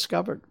could be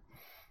discovered,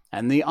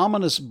 and the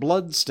ominous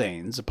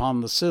blood-stains upon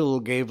the sill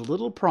gave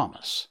little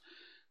promise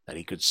that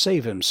he could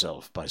save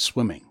himself by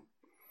swimming,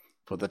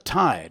 for the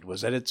tide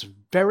was at its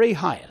very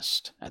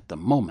highest at the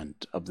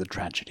moment of the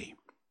tragedy.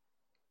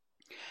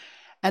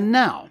 And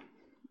now,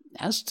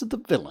 as to the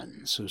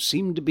villains who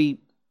seemed to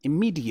be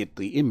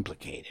immediately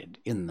implicated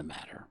in the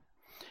matter.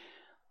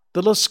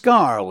 The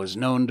Lascar was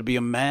known to be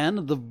a man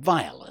of the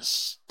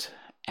vilest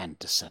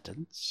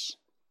antecedents,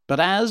 but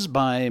as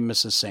by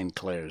Mrs. St.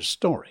 Clair's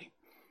story,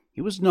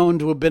 he was known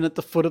to have been at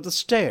the foot of the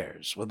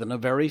stairs within a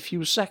very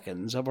few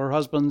seconds of her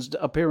husband's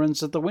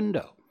appearance at the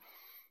window.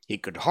 He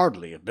could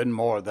hardly have been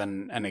more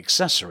than an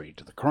accessory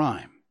to the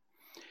crime.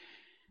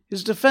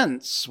 His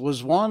defense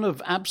was one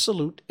of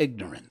absolute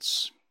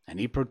ignorance, and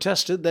he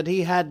protested that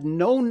he had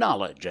no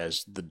knowledge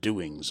as to the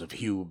doings of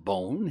Hugh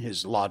Bone,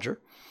 his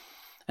lodger,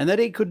 and that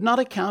he could not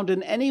account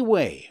in any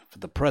way for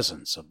the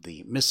presence of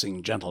the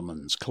missing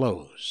gentleman's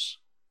clothes.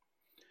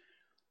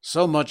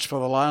 So much for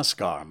the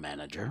Lascar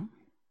manager.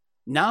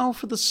 Now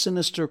for the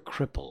sinister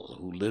cripple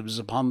who lives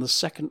upon the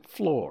second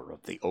floor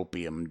of the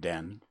opium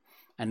den,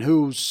 and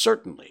who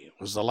certainly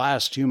was the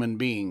last human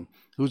being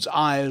whose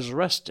eyes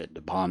rested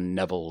upon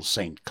Neville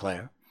St.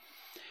 Clair.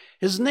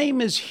 His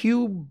name is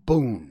Hugh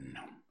Boone,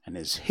 and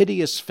his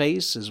hideous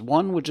face is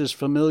one which is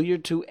familiar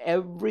to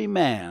every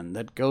man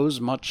that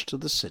goes much to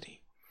the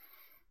city.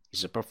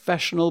 He's a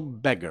professional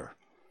beggar,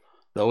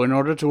 though in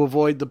order to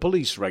avoid the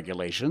police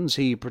regulations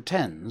he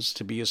pretends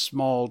to be a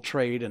small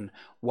trade in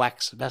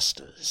wax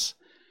vestas.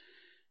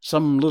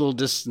 Some little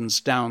distance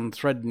down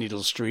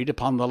Threadneedle Street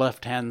upon the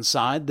left-hand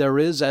side there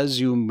is, as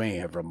you may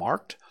have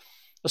remarked,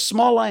 a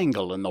small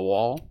angle in the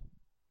wall.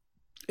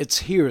 It's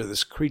here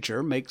this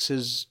creature makes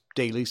his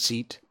daily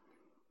seat.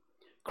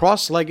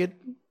 Cross-legged,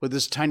 with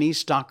his tiny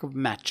stock of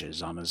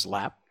matches on his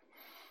lap,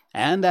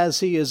 and as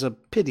he is a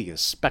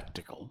piteous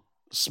spectacle,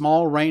 a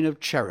small rain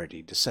of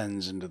charity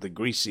descends into the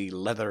greasy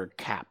leather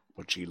cap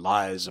which he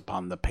lies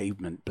upon the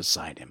pavement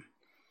beside him.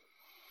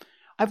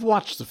 I've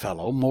watched the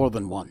fellow more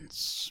than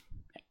once,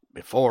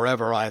 before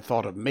ever I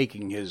thought of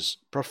making his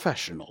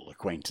professional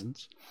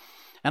acquaintance,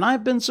 and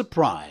I've been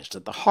surprised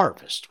at the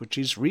harvest which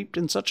he's reaped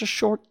in such a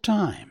short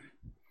time.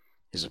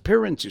 His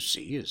appearance, you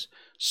see, is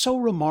so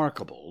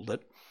remarkable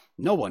that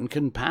no one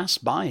can pass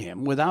by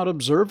him without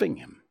observing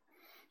him.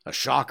 A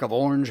shock of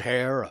orange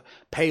hair, a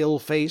pale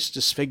face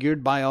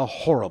disfigured by a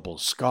horrible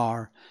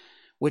scar,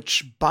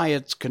 which, by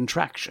its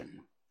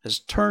contraction, has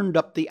turned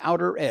up the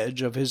outer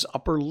edge of his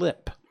upper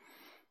lip,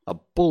 a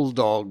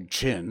bulldog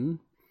chin,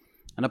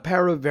 and a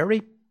pair of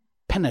very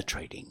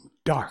penetrating,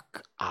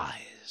 dark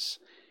eyes,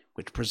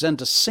 which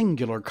present a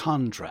singular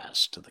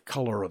contrast to the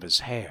color of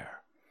his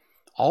hair,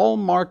 all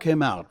mark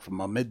him out from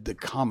amid the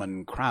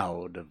common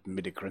crowd of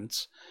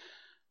midicrants.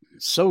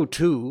 So,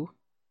 too,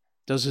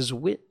 does his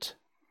wit,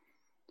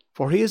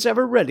 for he is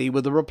ever ready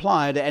with a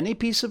reply to any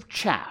piece of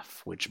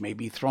chaff which may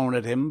be thrown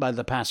at him by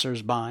the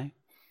passers-by.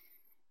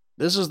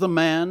 This is the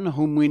man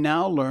whom we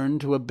now learn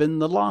to have been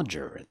the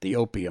lodger at the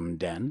opium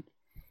den,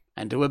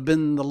 and to have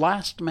been the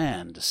last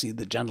man to see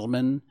the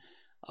gentleman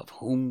of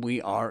whom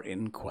we are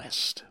in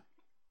quest.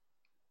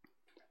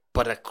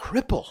 "But a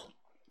cripple,"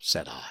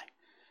 said I.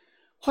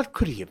 "What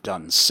could he have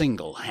done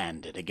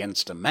single-handed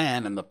against a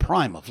man in the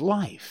prime of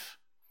life?"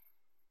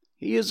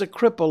 "He is a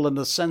cripple in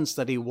the sense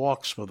that he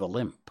walks with a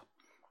limp,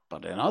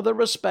 but in other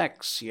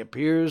respects he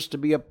appears to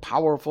be a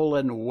powerful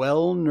and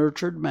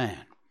well-nurtured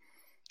man.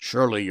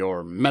 Surely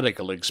your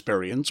medical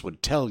experience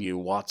would tell you,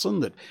 Watson,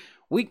 that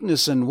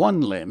weakness in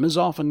one limb is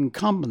often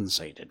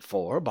compensated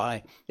for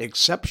by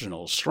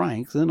exceptional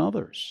strength in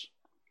others.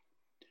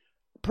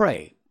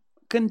 Pray,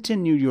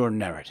 continue your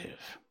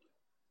narrative."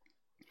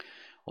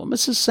 Well,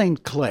 Mrs.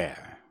 St.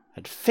 Clair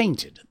had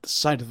fainted at the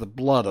sight of the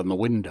blood on the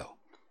window,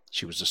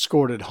 She was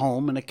escorted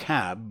home in a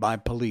cab by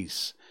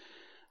police,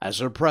 as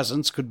her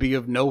presence could be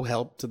of no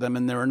help to them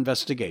in their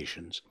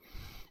investigations.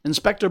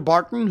 Inspector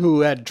Barton,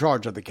 who had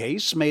charge of the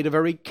case, made a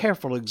very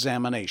careful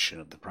examination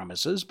of the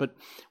premises, but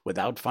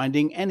without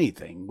finding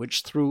anything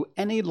which threw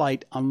any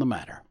light on the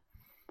matter.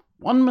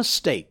 One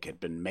mistake had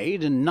been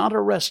made in not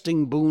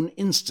arresting Boone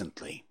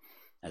instantly,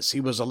 as he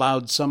was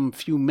allowed some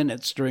few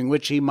minutes during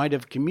which he might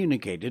have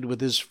communicated with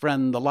his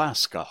friend the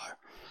Lascar.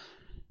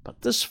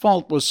 But this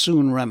fault was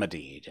soon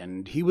remedied,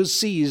 and he was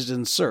seized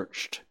and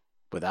searched,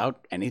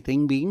 without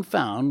anything being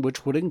found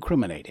which would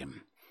incriminate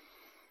him.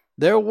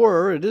 There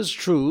were, it is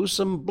true,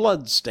 some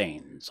blood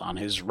stains on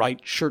his right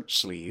shirt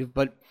sleeve,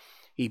 but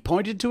he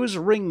pointed to his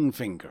ring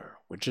finger,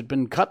 which had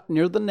been cut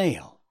near the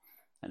nail,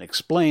 and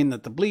explained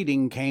that the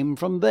bleeding came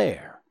from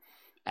there,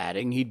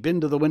 adding he'd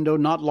been to the window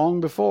not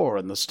long before,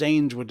 and the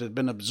stains which had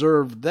been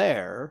observed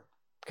there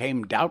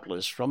came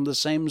doubtless from the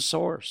same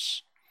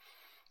source.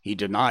 He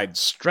denied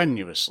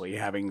strenuously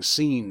having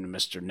seen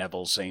Mr.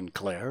 Neville St.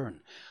 Clair,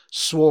 and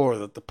swore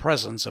that the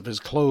presence of his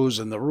clothes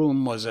in the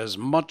room was as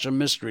much a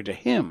mystery to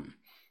him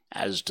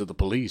as to the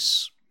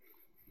police.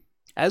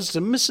 As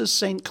to Mrs.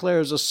 St.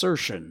 Clair's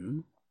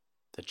assertion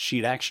that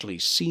she'd actually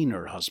seen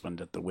her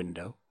husband at the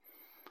window,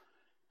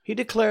 he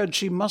declared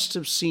she must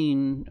have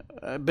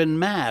been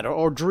mad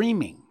or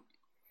dreaming.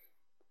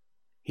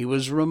 He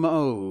was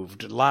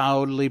removed,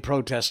 loudly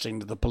protesting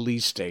to the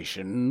police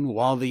station,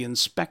 while the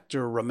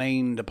inspector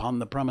remained upon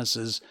the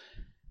premises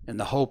in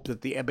the hope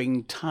that the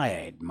ebbing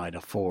tide might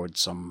afford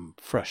some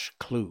fresh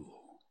clue.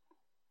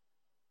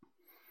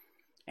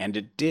 And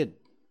it did,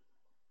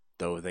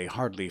 though they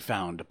hardly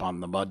found upon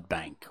the mud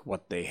bank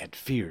what they had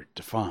feared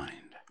to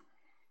find.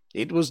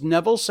 It was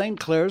Neville St.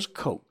 Clair's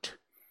coat,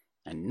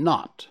 and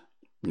not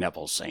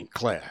Neville St.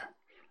 Clair,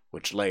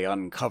 which lay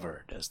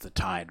uncovered as the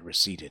tide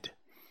receded.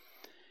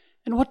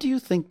 And what do you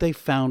think they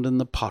found in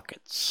the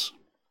pockets?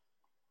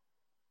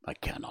 I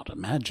cannot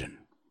imagine.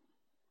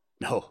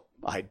 No,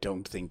 I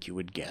don't think you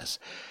would guess.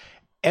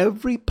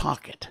 Every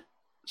pocket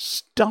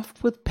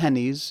stuffed with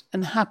pennies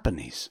and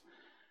halfpennies.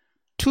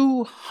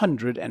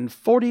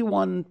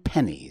 241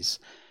 pennies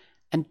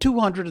and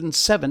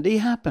 270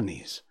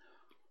 halfpennies.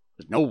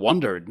 It's no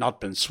wonder it had not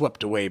been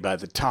swept away by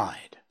the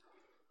tide.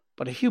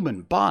 But a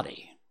human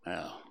body,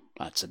 well,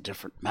 that's a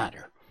different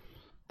matter.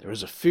 There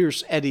was a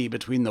fierce eddy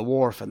between the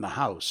wharf and the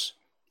house.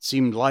 It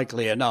seemed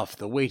likely enough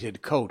the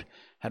weighted coat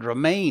had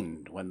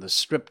remained when the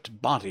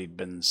stripped body had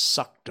been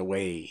sucked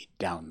away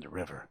down the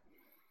river.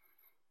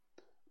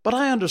 But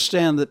I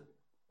understand that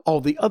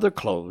all the other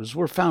clothes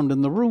were found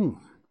in the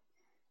room.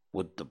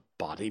 Would the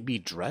body be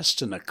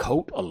dressed in a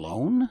coat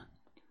alone?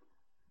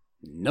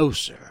 No,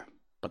 sir,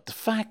 but the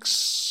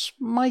facts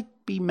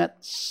might be met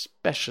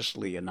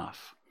speciously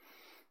enough.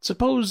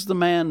 Suppose the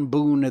man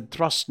Boone had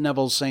thrust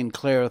Neville St.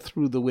 Clair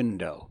through the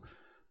window.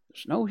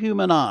 There's no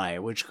human eye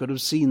which could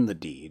have seen the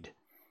deed.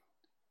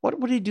 What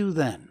would he do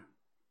then?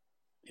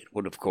 It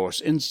would, of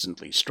course,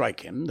 instantly strike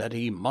him that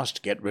he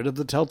must get rid of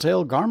the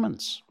telltale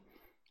garments.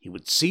 He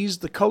would seize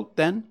the coat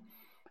then,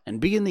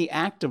 and be in the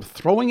act of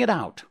throwing it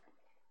out,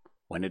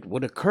 when it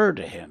would occur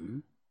to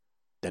him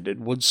that it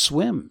would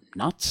swim,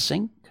 not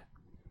sink.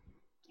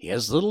 He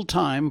has little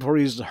time, for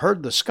he's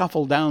heard the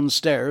scuffle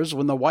downstairs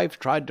when the wife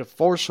tried to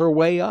force her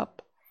way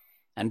up,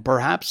 and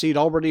perhaps he'd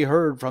already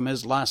heard from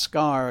his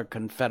Lascar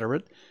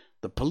confederate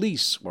the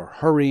police were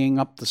hurrying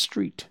up the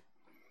street.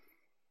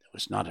 There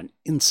was not an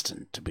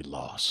instant to be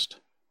lost.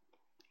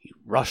 He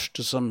rushed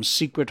to some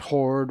secret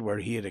hoard where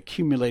he had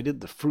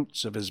accumulated the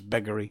fruits of his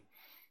beggary,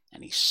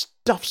 and he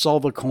stuffs all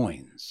the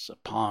coins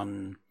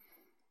upon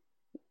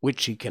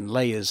which he can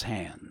lay his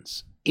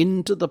hands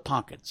into the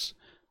pockets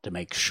to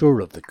make sure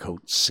of the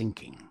coat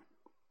sinking.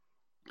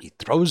 He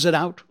throws it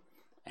out,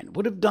 and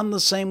would have done the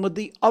same with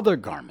the other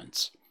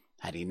garments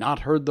had he not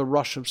heard the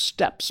rush of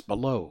steps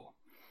below,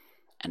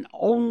 and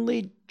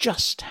only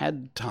just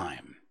had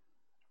time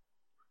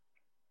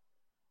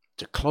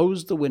to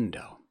close the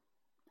window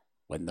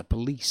when the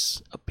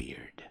police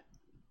appeared.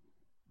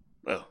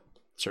 Well,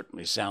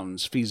 certainly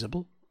sounds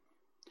feasible.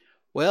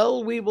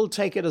 Well, we will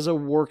take it as a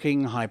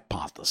working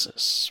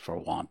hypothesis, for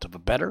want of a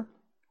better.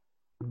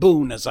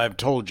 Boone, as I've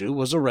told you,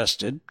 was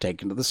arrested,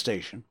 taken to the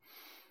station,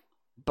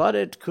 but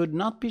it could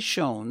not be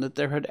shown that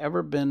there had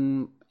ever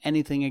been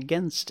anything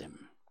against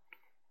him.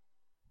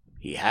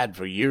 He had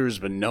for years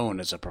been known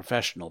as a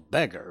professional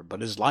beggar,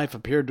 but his life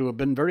appeared to have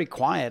been very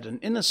quiet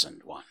and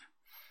innocent one.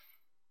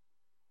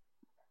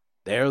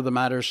 There the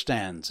matter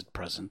stands at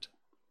present,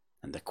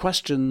 and the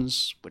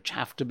questions which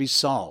have to be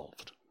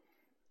solved.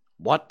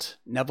 What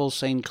Neville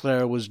St.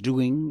 Clair was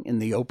doing in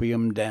the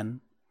opium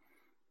den?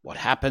 What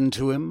happened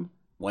to him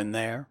when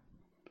there?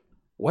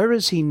 Where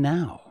is he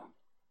now?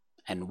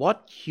 And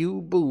what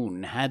Hugh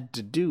Boone had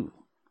to do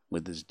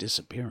with his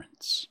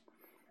disappearance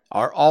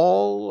are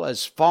all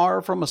as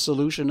far from a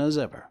solution as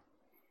ever.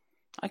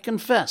 I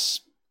confess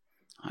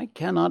I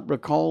cannot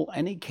recall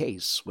any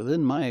case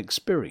within my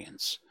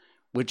experience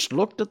which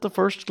looked at the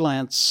first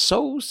glance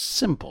so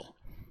simple,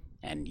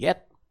 and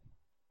yet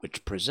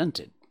which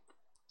presented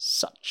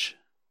such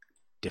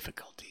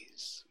difficulties.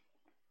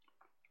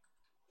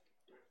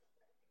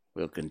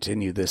 We'll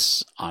continue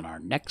this on our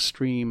next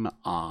stream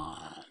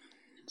on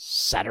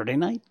Saturday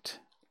night.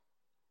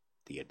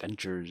 The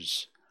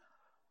Adventures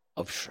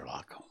of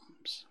Sherlock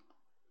Holmes.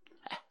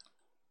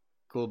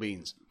 Cool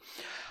beans.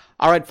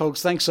 All right,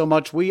 folks, thanks so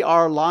much. We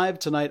are live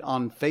tonight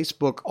on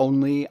Facebook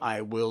only. I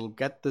will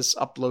get this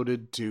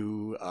uploaded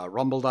to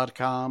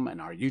rumble.com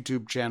and our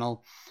YouTube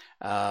channel.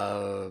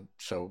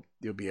 So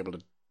you'll be able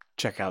to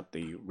check out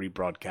the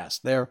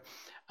rebroadcast there.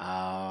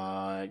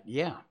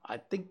 Yeah, I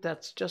think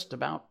that's just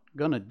about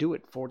gonna do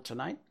it for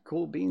tonight.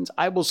 Cool beans.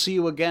 I will see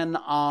you again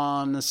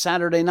on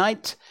Saturday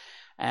night,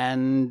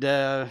 and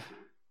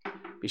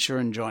be sure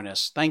and join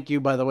us. Thank you,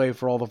 by the way,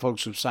 for all the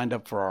folks who've signed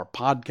up for our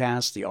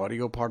podcast, the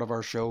audio part of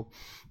our show.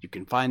 You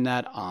can find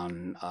that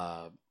on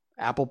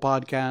Apple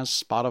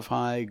Podcasts,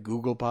 Spotify,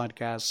 Google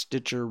Podcasts,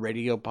 Stitcher,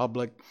 Radio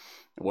Public,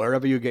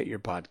 wherever you get your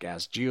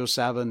podcasts,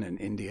 JioSaavn in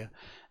India.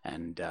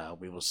 And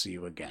we will see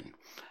you again.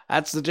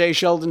 That's the Jay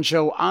Sheldon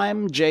Show.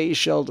 I'm Jay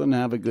Sheldon.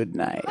 Have a good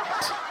night.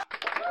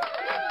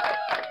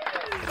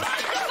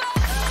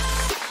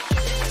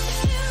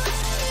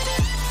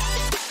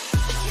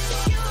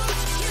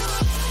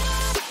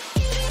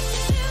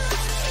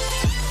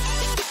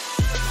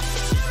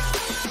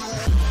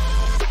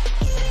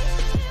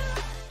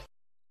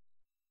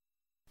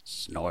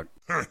 Snort.